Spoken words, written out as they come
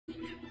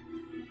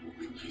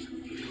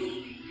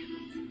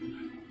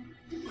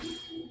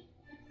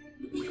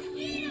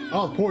I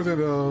was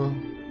poisoned.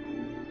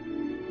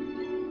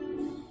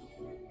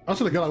 I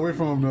should have got away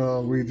from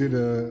where he did.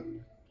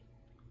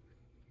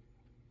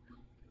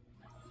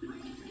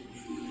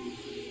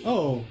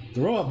 Oh,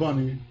 the robot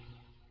bunny.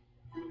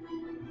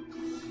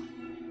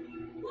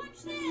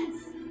 Watch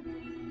this.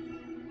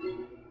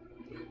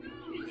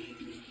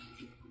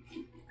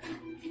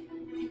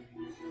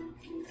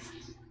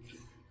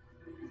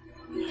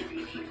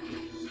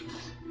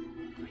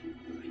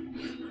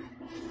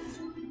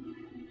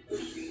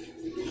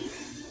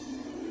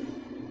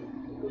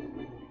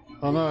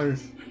 Oh,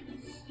 nice.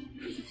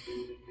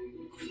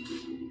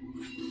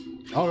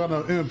 I don't got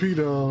no MP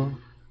though.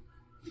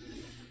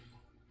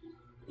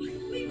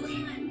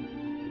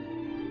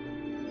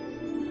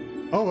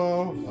 Oh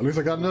well, at least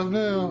I got enough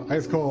now.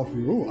 Iced coffee.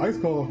 Ooh,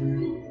 iced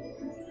coffee.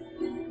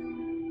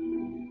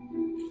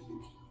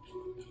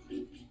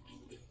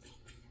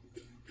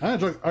 I haven't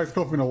drank iced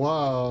coffee in a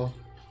while.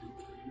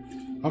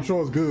 I'm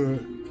sure it's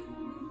good.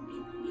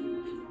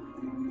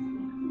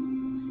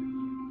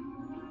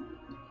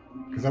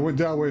 Cause I went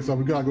that way, so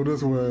we gotta go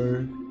this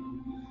way.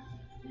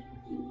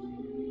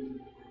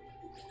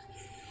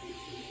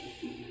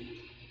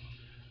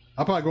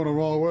 I'm probably going the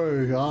wrong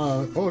way.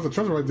 Oh, there's a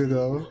treasure right there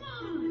though.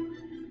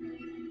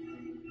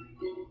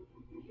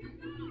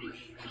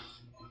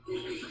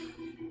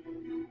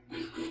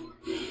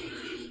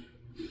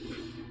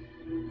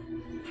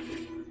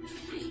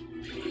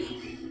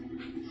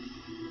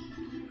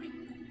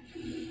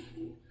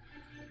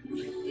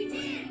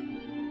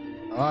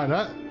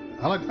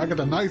 Alright, I got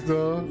the nice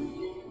though.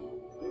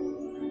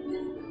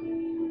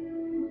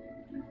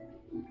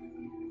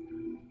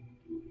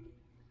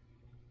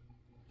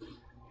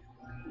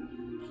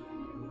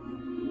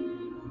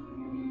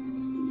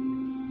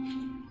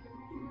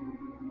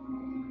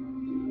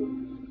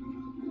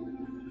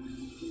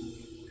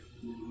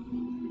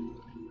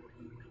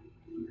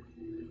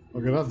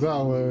 Okay, that's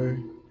that way.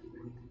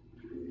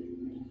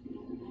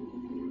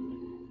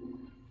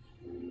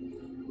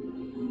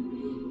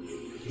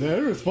 Yeah,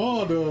 they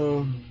respond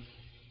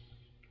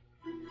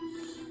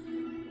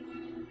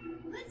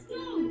Let's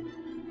go.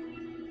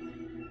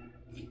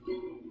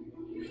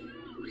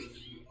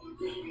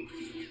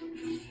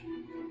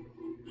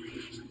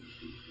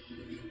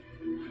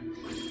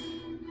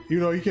 you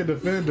know, you can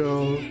defend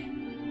though.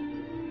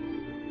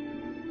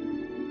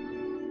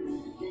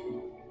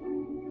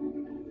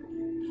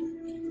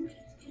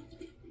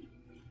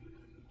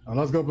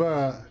 Let's go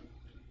back.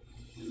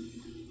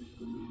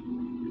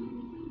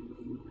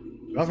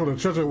 That's what the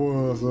treasure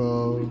was.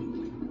 Oh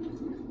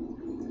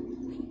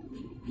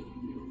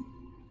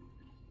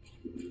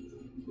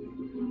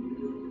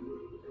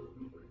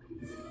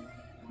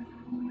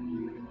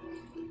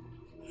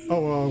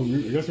well, I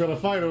guess we gotta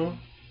fight him.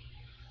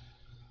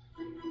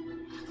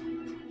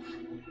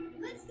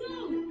 Let's go.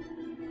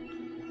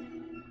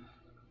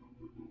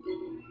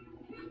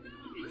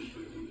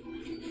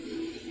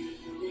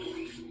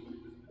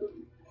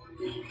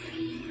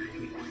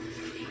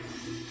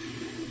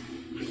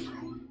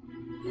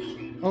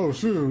 Oh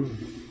shoot.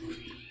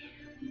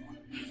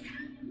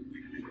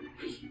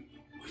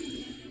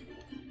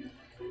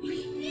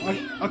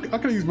 I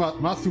could use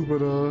my super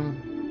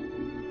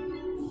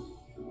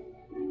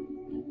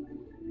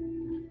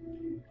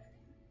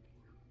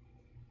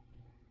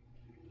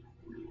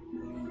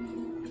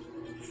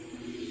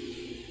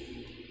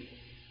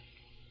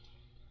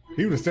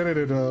he would have said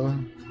it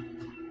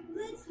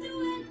Let's do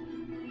it.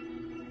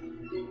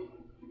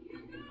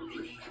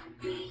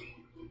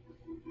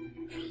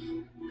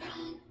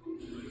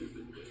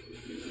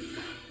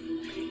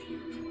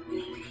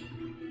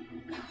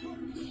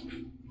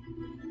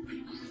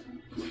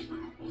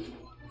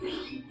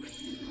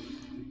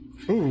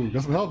 Ooh,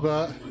 got some help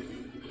back.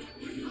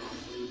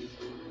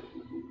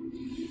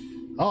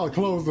 I'll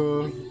close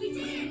the.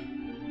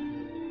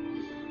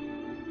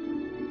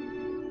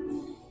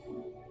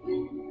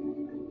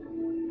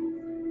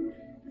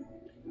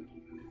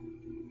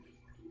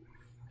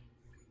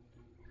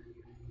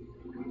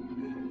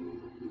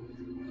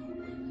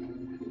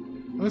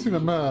 Let's see the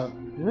map.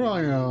 Where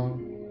I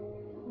am.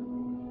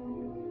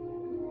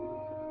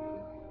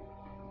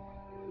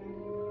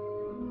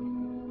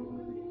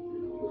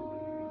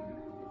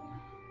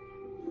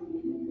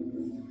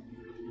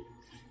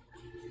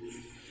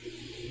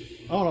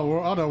 I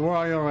don't know where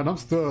I am and I'm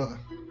stuck.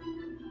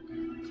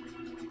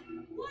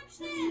 Watch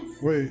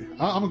this. Wait,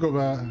 I'm gonna go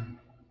back.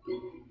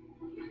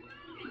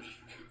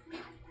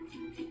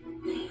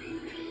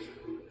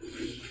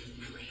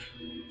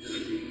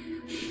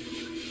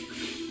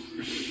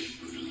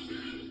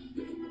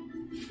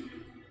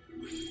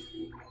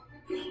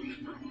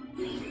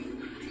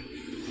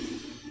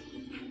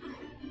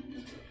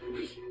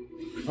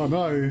 Oh,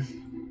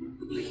 nice.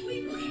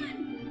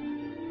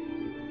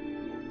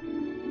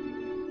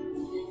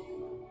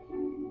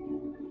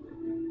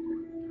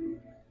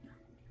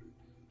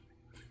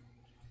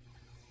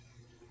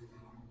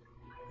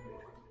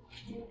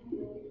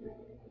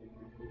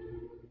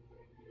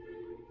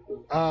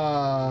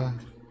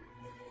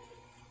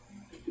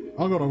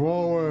 I'm going the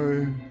wrong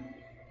way.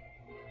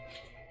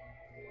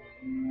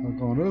 I'm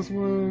going this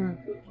way.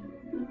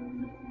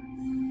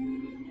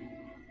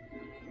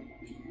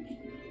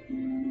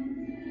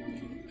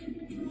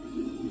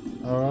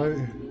 All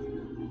right.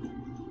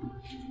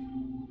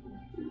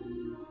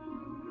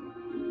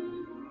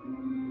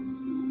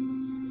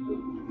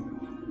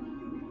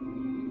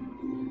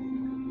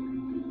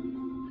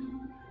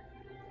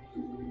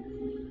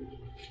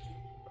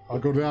 I'll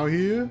go down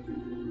here.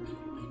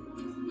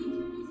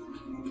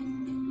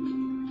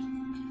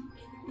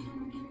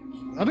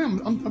 I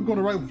think I'm going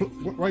to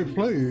right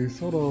place.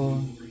 Hold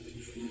on.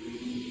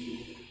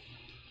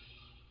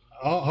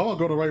 I'll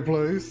go to the right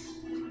place.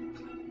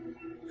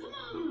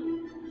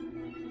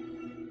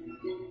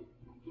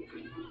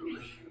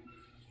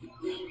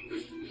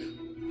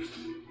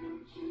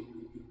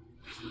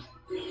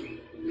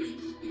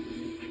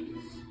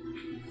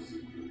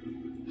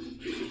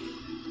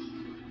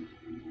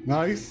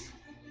 Nice.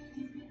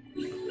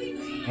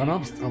 And I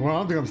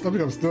think I'm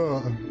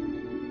stuck.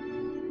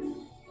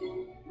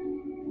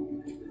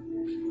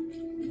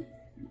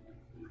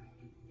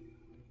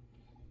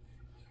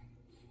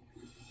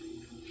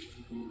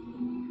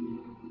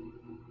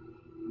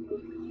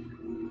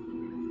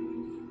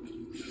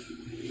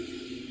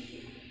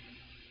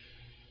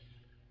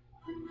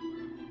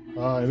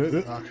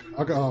 Alright,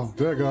 I got, oh,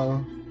 there you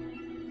go.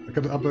 I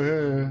got the upper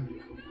head.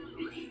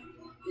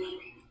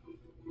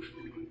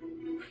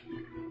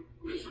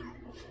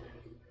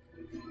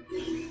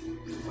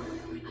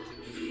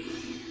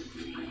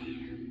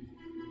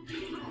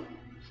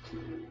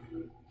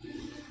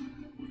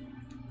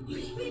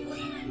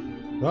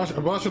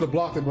 I should have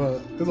blocked it,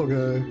 but it's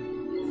okay.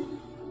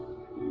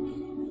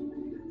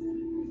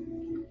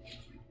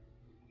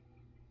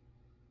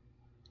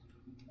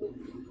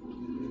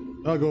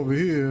 I'll go over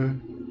here.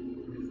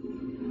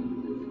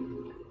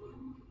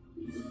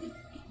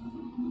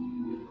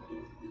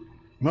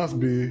 Must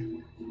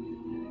be.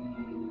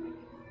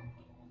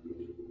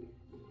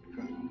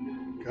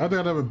 I think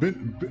I've never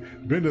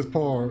been this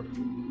part.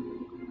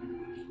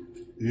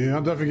 Yeah,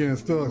 I'm definitely getting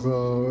stuck,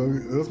 so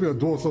there's be a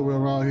door somewhere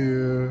around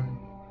here.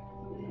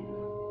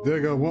 There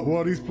you go, what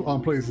are these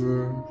places?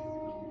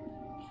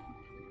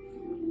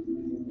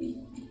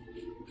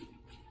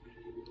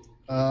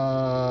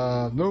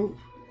 Nope.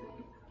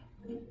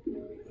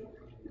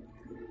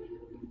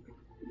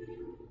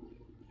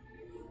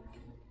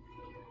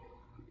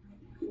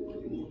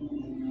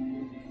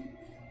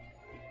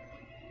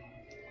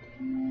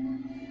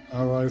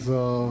 All right,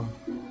 so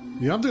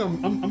yeah, I'm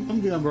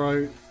damn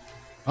right.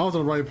 I was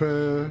on the right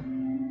path.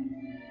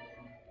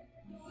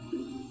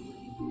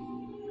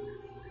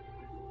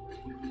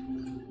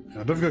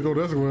 I definitely gotta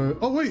go this way.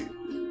 Oh wait.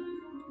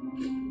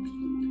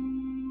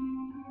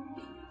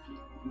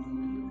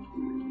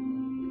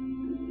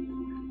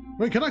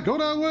 Wait, can I go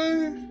that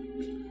way?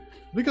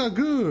 We got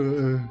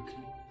good.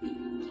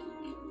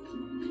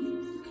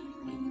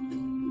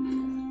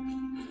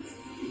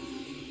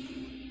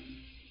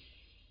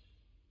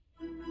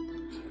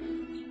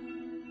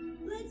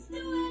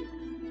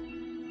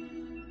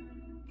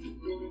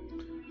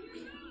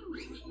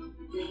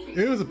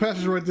 It was a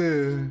passage right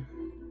there.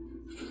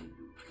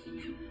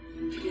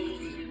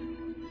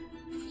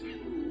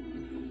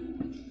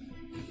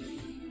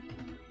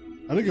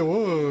 I think it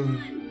was.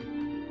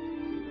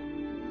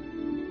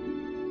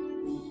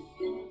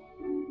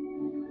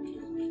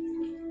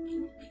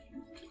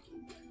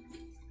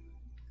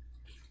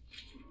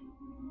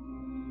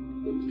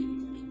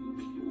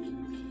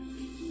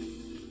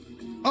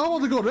 I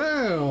want to go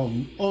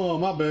down. Oh,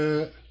 my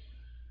bad.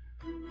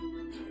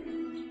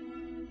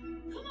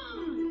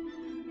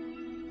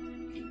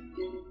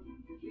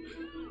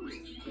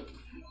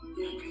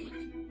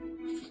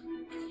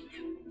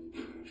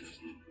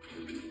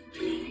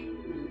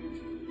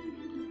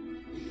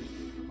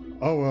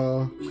 Oh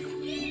well.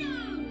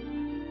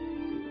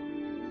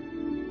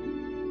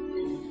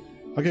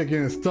 I kept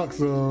getting stuck,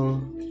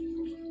 so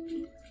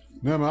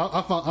never mind,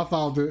 I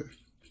found it.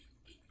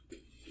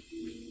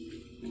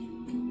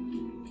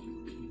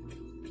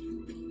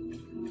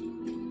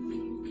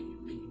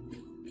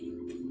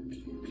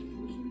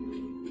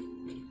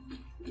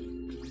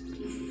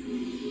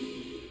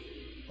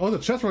 Oh, the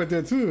chest right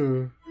there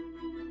too.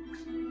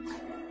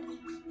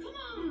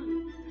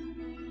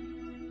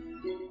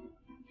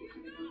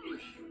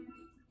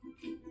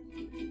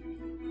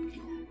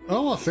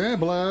 Oh, a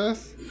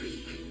sandblast.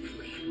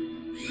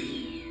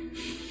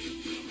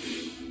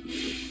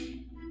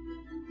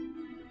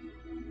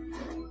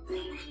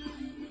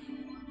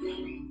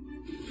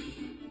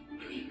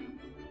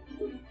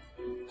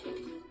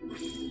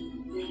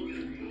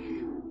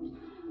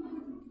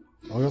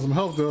 Oh, I got some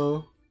health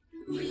though.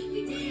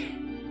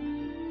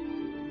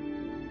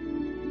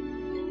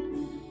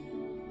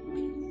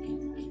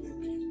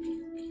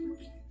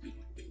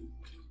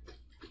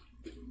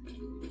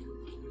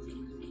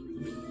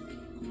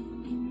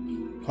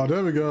 Oh,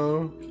 there we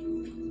go.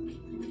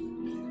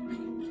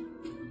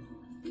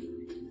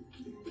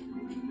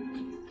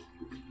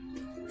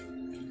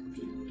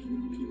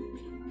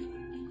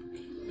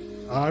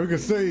 Alright, we can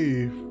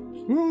save.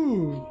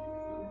 Woo!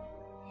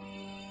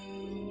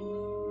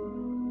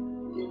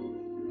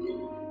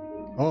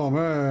 Oh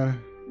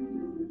man.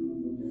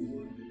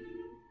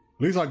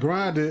 At least I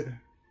grinded.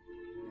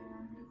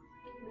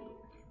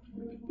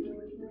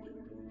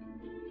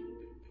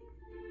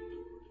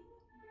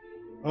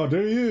 Oh,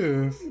 there he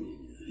is.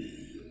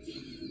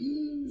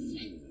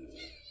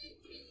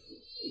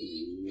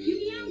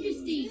 Your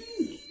Majesty.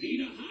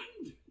 Need a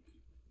hand?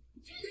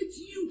 It's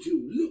you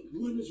two. Look,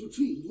 one has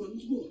retrieved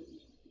one's wand.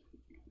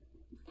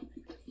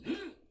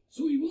 Ah,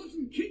 so he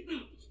wasn't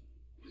kidnapped.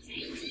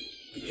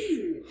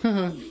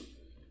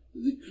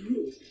 The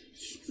crook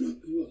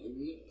struck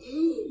one.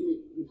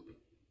 Oh.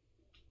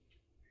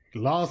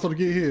 Lost to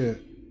get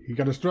hit. He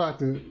got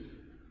distracted.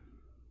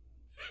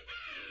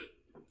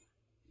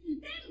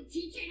 That'll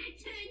teach you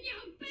to turn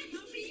your back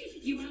on me,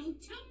 you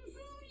old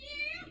tomfool,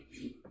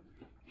 you!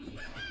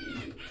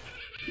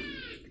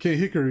 King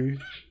Hickory.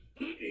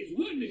 That is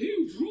one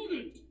huge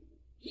rodent.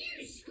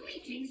 You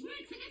squeaklings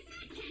work for the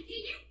fat cat, do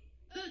you?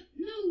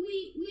 No,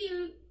 we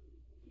are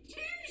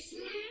too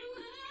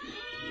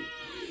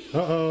slow.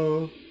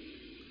 Uh-oh.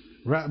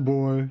 Rat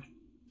boy.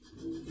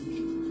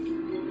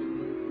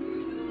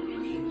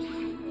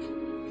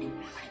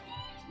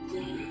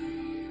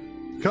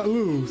 Cut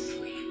loose.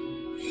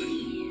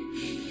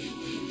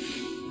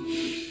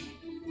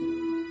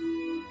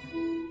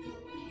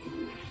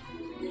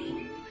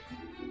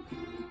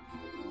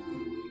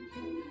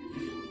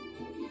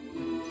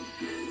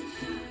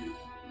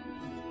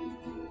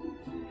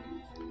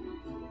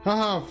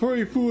 Haha,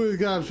 furry food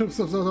got tripped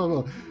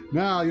up.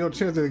 Now your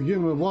chance to give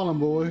him a wallen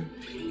boy.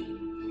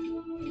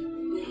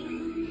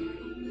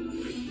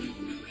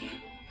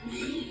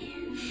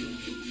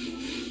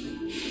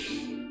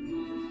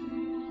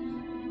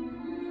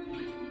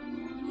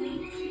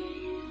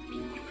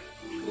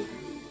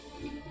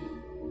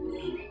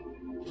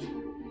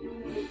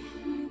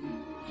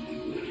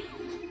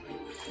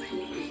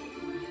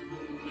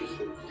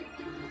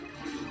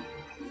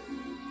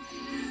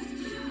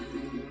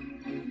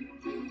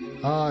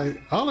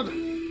 All of the,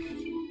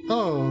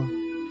 oh.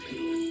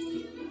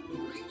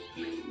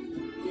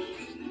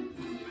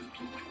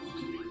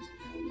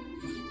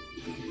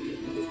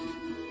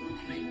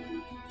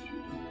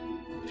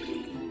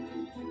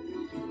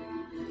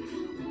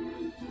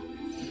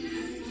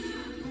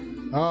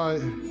 All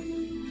right.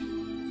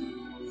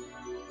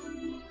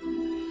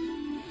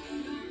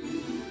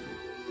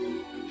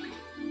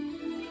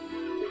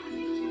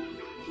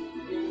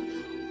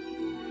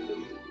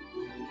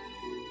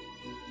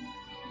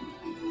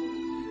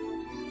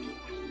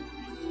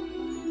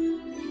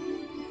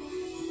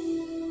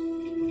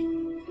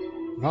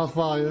 House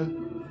fire.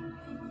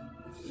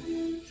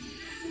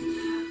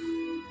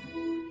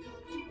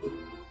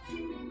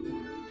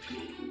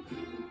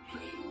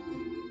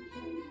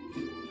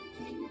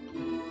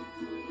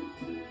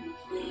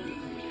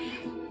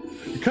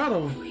 Cut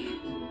him.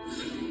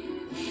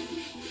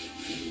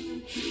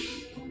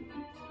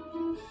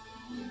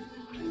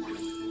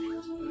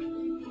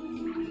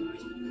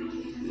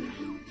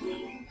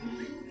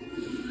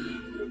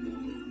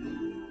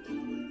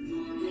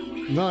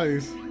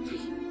 Nice.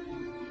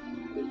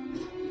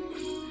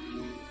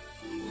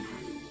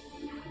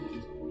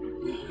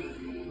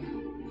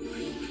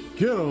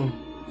 Get him.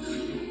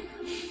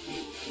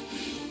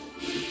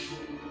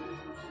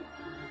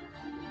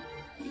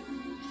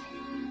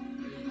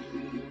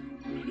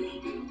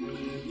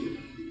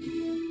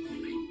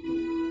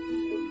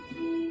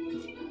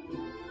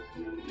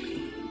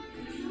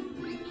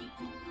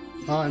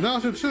 All right,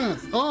 now's your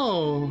chance.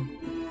 Oh,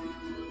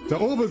 the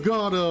orb is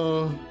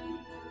gone.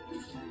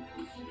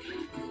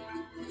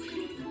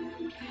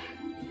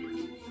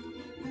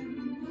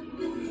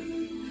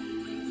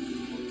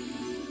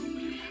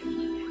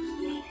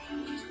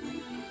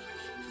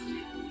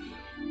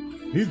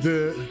 He's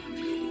dead.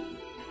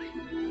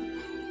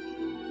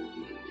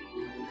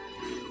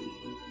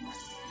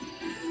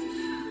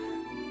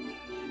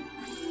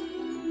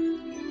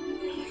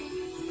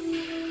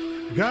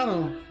 Got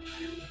him.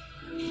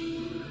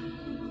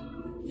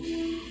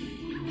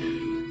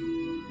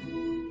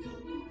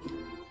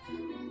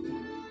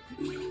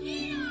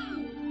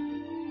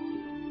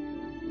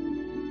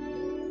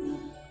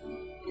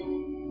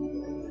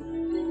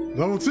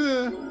 Level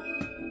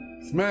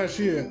 10. Smash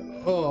it.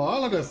 Oh, I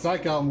like that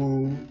psych out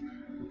move.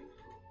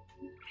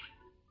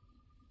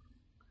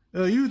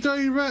 You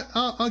dirty rat,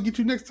 I'll get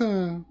you next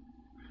time.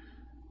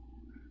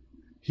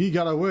 He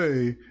got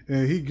away,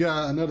 and he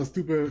got another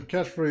stupid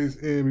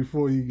catchphrase in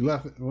before he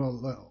left.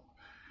 Well,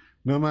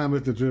 no mind,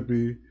 Mr.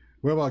 Drippy.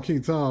 What about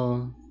King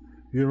Tom?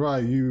 You're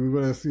right, you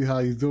better see how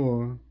he's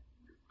doing.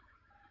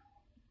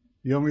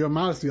 Your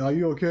Majesty, are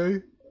you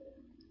okay?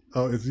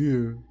 Oh, it's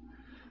you.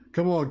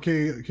 Come on,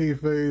 King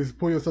Face,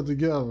 pull yourself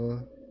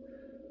together.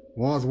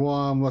 Once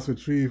one must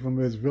retrieve from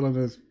his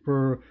villainous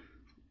Kuni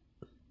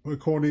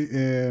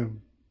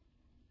and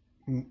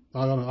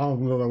I don't know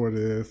what word it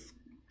is.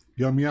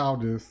 Your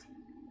Majesty.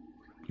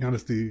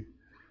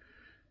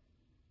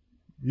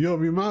 Your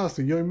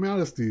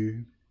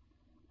Majesty.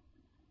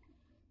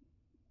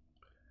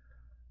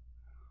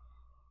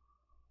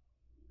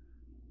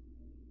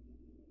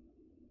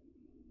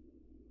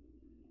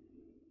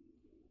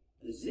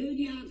 The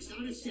Zodiacs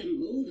are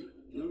assembled,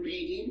 Your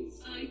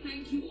Radiance. I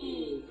thank you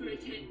all for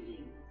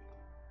attending.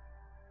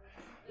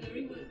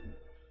 Very well.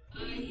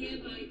 I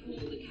hereby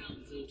call the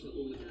council to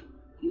order.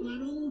 You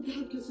are all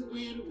doubtless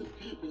aware of the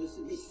purpose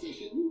of this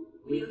session.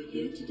 We are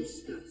here to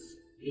discuss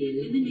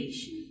the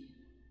elimination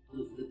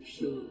of the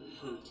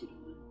pure-hearted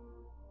one.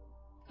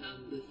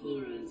 Come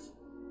before us,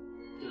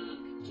 Dark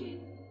Jinn.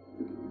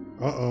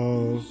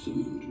 Uh-oh.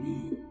 Summoned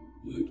me,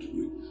 White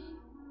Witch.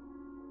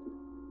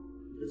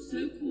 The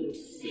so-called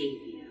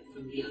savior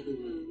from the other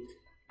world.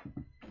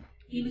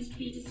 He must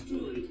be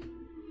destroyed.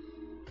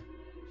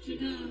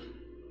 Shadar,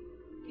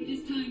 it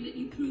is time that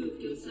you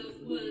proved yourself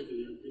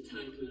worthy of the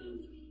title of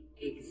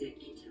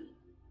Executor.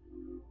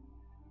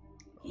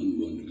 On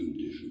one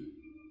condition.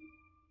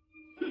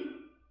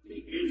 The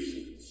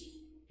insolence!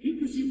 He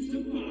presumes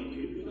to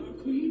bargain with our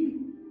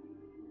queen.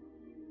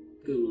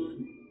 Go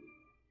on.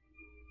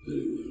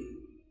 Very well.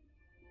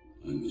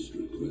 I must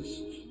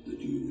request that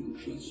you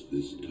entrust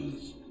this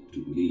task to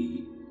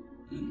me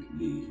and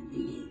me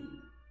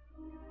alone.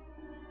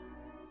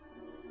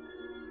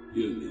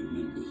 Hear me,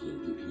 members of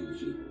the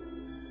council.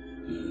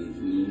 I have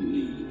no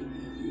need of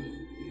your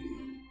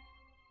aid.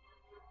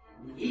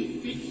 He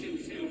thinks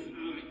himself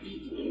our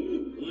equal.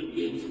 What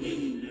gives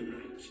him the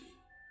right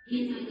He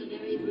is either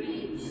very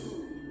brave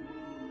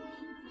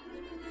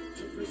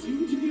to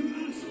presume to give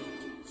us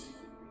orders?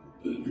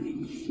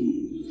 Babbling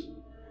fools.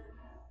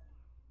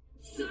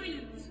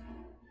 Silence!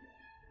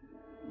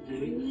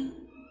 Very well.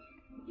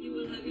 You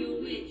will have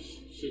your wish,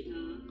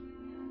 Shadar.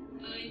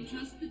 I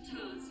entrust the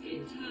task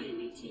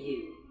entirely to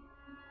you.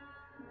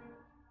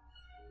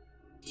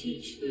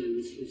 Teach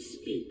those who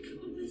speak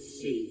of a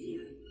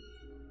savior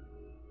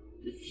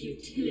the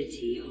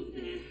futility of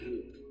their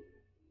hope.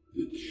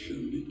 It shall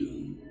be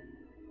done.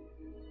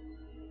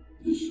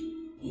 This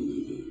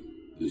Oliver,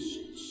 this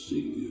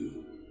Savior,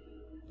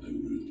 I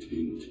will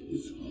taint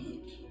his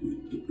heart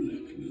with the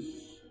blackness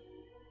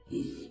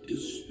of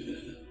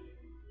despair.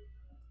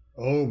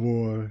 Oh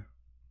boy.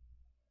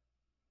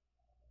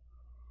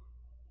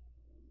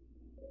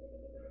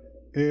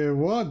 And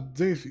one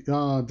dates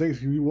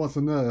you once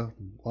enough.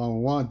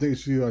 One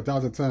dates you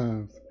 1,000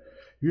 times.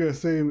 You had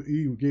saved,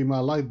 you gave my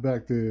life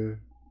back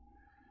there.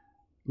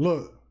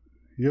 Look,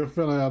 you're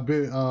feeling a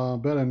bit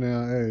better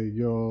now, hey,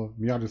 Your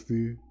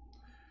Majesty.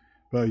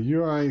 But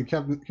you ain't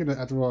Captain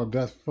after all.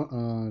 That's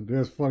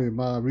funny.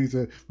 My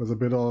reason was a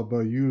bit off,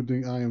 but you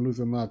think I am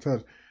losing my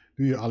touch,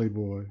 do you, Ollie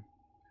boy?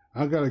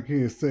 I got a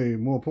key to say.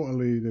 More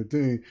importantly, the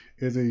thing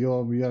isn't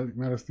Your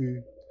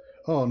Majesty.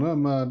 Oh, never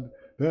mind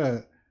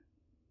that.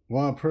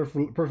 One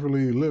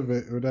perfectly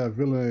livid with that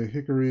villain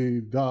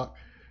Hickory Dock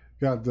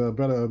got the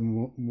better of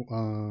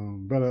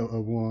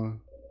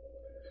one,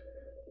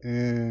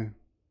 and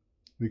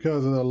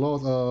because of the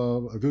loss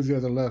of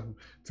enthusiasm left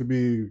to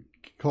be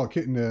caught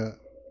kidnapped,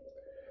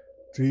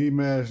 he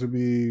managed to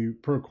be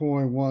per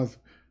coin once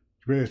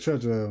greatest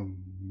treasure.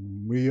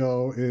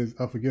 Mio is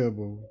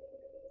unforgettable.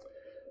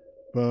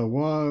 But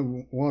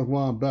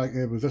one back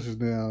in possession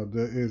now,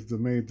 that is the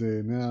main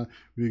thing. Now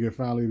we can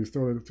finally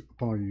restore it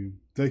upon you.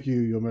 Thank you,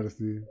 Your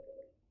Majesty.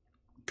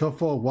 Come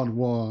forward,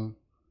 one.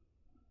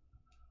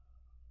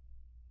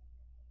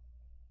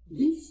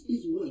 This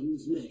is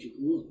one's magic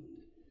wand.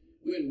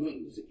 When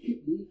one was a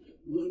kitten,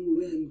 one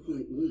ran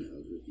quite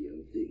wild with the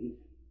old thing.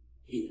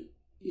 Here,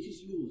 it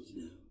is yours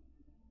now.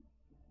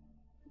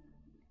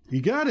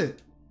 You got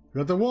it.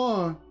 Got the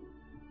wand.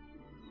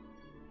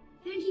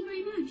 Thank you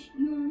very much,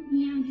 Your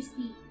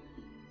Majesty.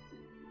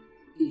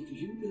 If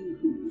you know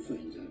who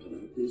finds out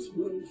about this,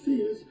 one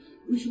fears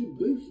we shall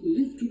both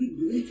live to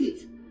regret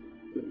it.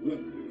 But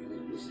one will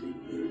honestly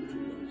know to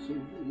one so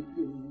very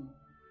poor.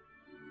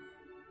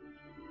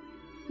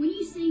 When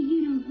you say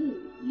you know who,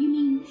 you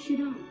mean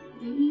Shadar,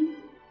 don't you?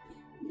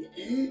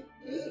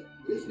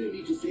 There's no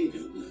need to say it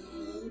out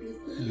loud, is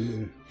there?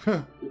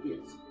 Yeah. But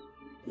yes,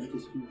 that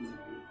is who we are.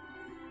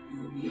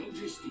 Your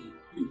Majesty,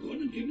 you've gone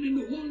and given him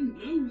the wand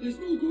now. There's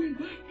no going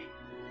back.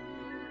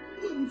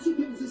 One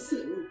supposes so.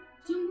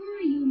 Don't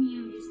worry, Your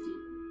Majesty.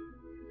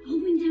 I'll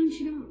bring down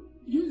Shadar.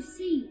 You'll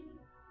see.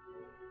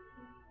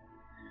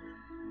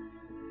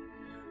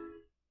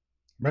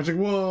 Magic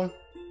wand.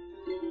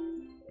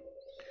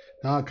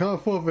 Now come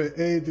forth and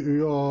aid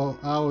your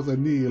hours of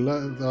need.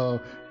 Let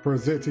us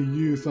present to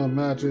you some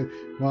magic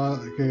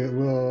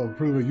will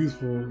prove it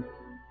useful.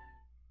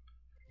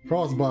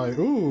 Frostbite.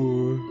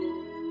 Ooh.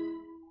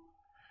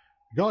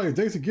 Golly,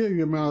 thanks again,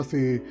 Your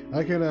Majesty.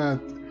 I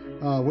cannot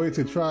wait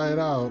to try it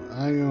out.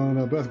 I am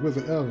the best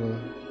wizard ever.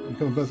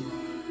 Become best.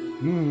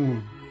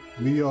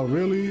 We are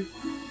really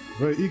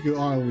very eager,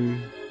 aren't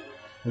we?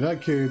 In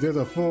that case, there's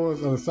a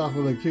forest on the south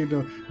of the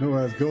kingdom known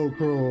as Golden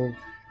Grove,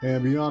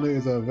 and beyond it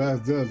is a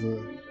vast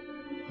desert.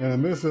 In the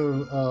midst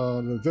of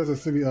the desert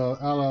city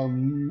of Al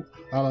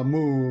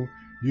Mamoon,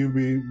 you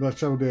must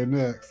travel there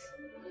next.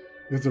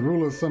 It's the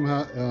ruler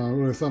somehow,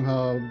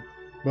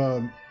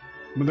 but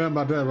then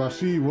by that,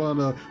 Rashid, one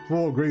of the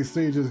 4 great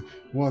sages,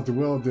 wants to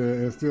dwell there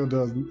and still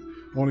does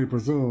only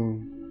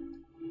presume.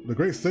 The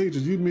great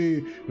sages, you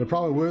mean the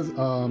probably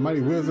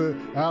mighty wizard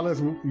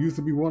Alice used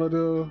to be one of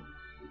the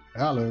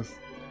Alice.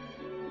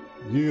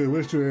 You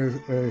wish to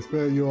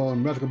expand your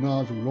magical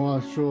knowledge with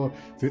one sure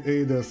to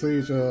aid the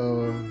sage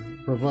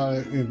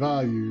provide in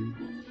value.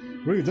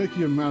 Really thank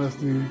you, Your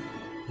Majesty.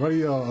 Right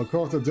here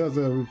across the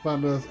desert, we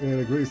find us in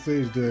a great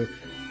sage that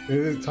it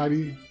is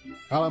tidy.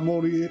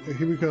 Alamoli,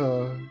 here we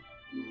come.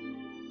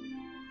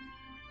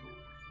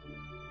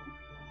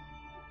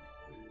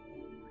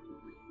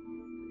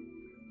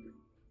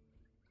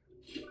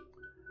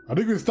 I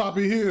think we can stop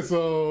it here,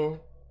 so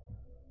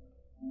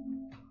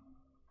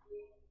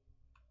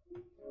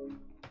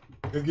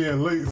it's getting late.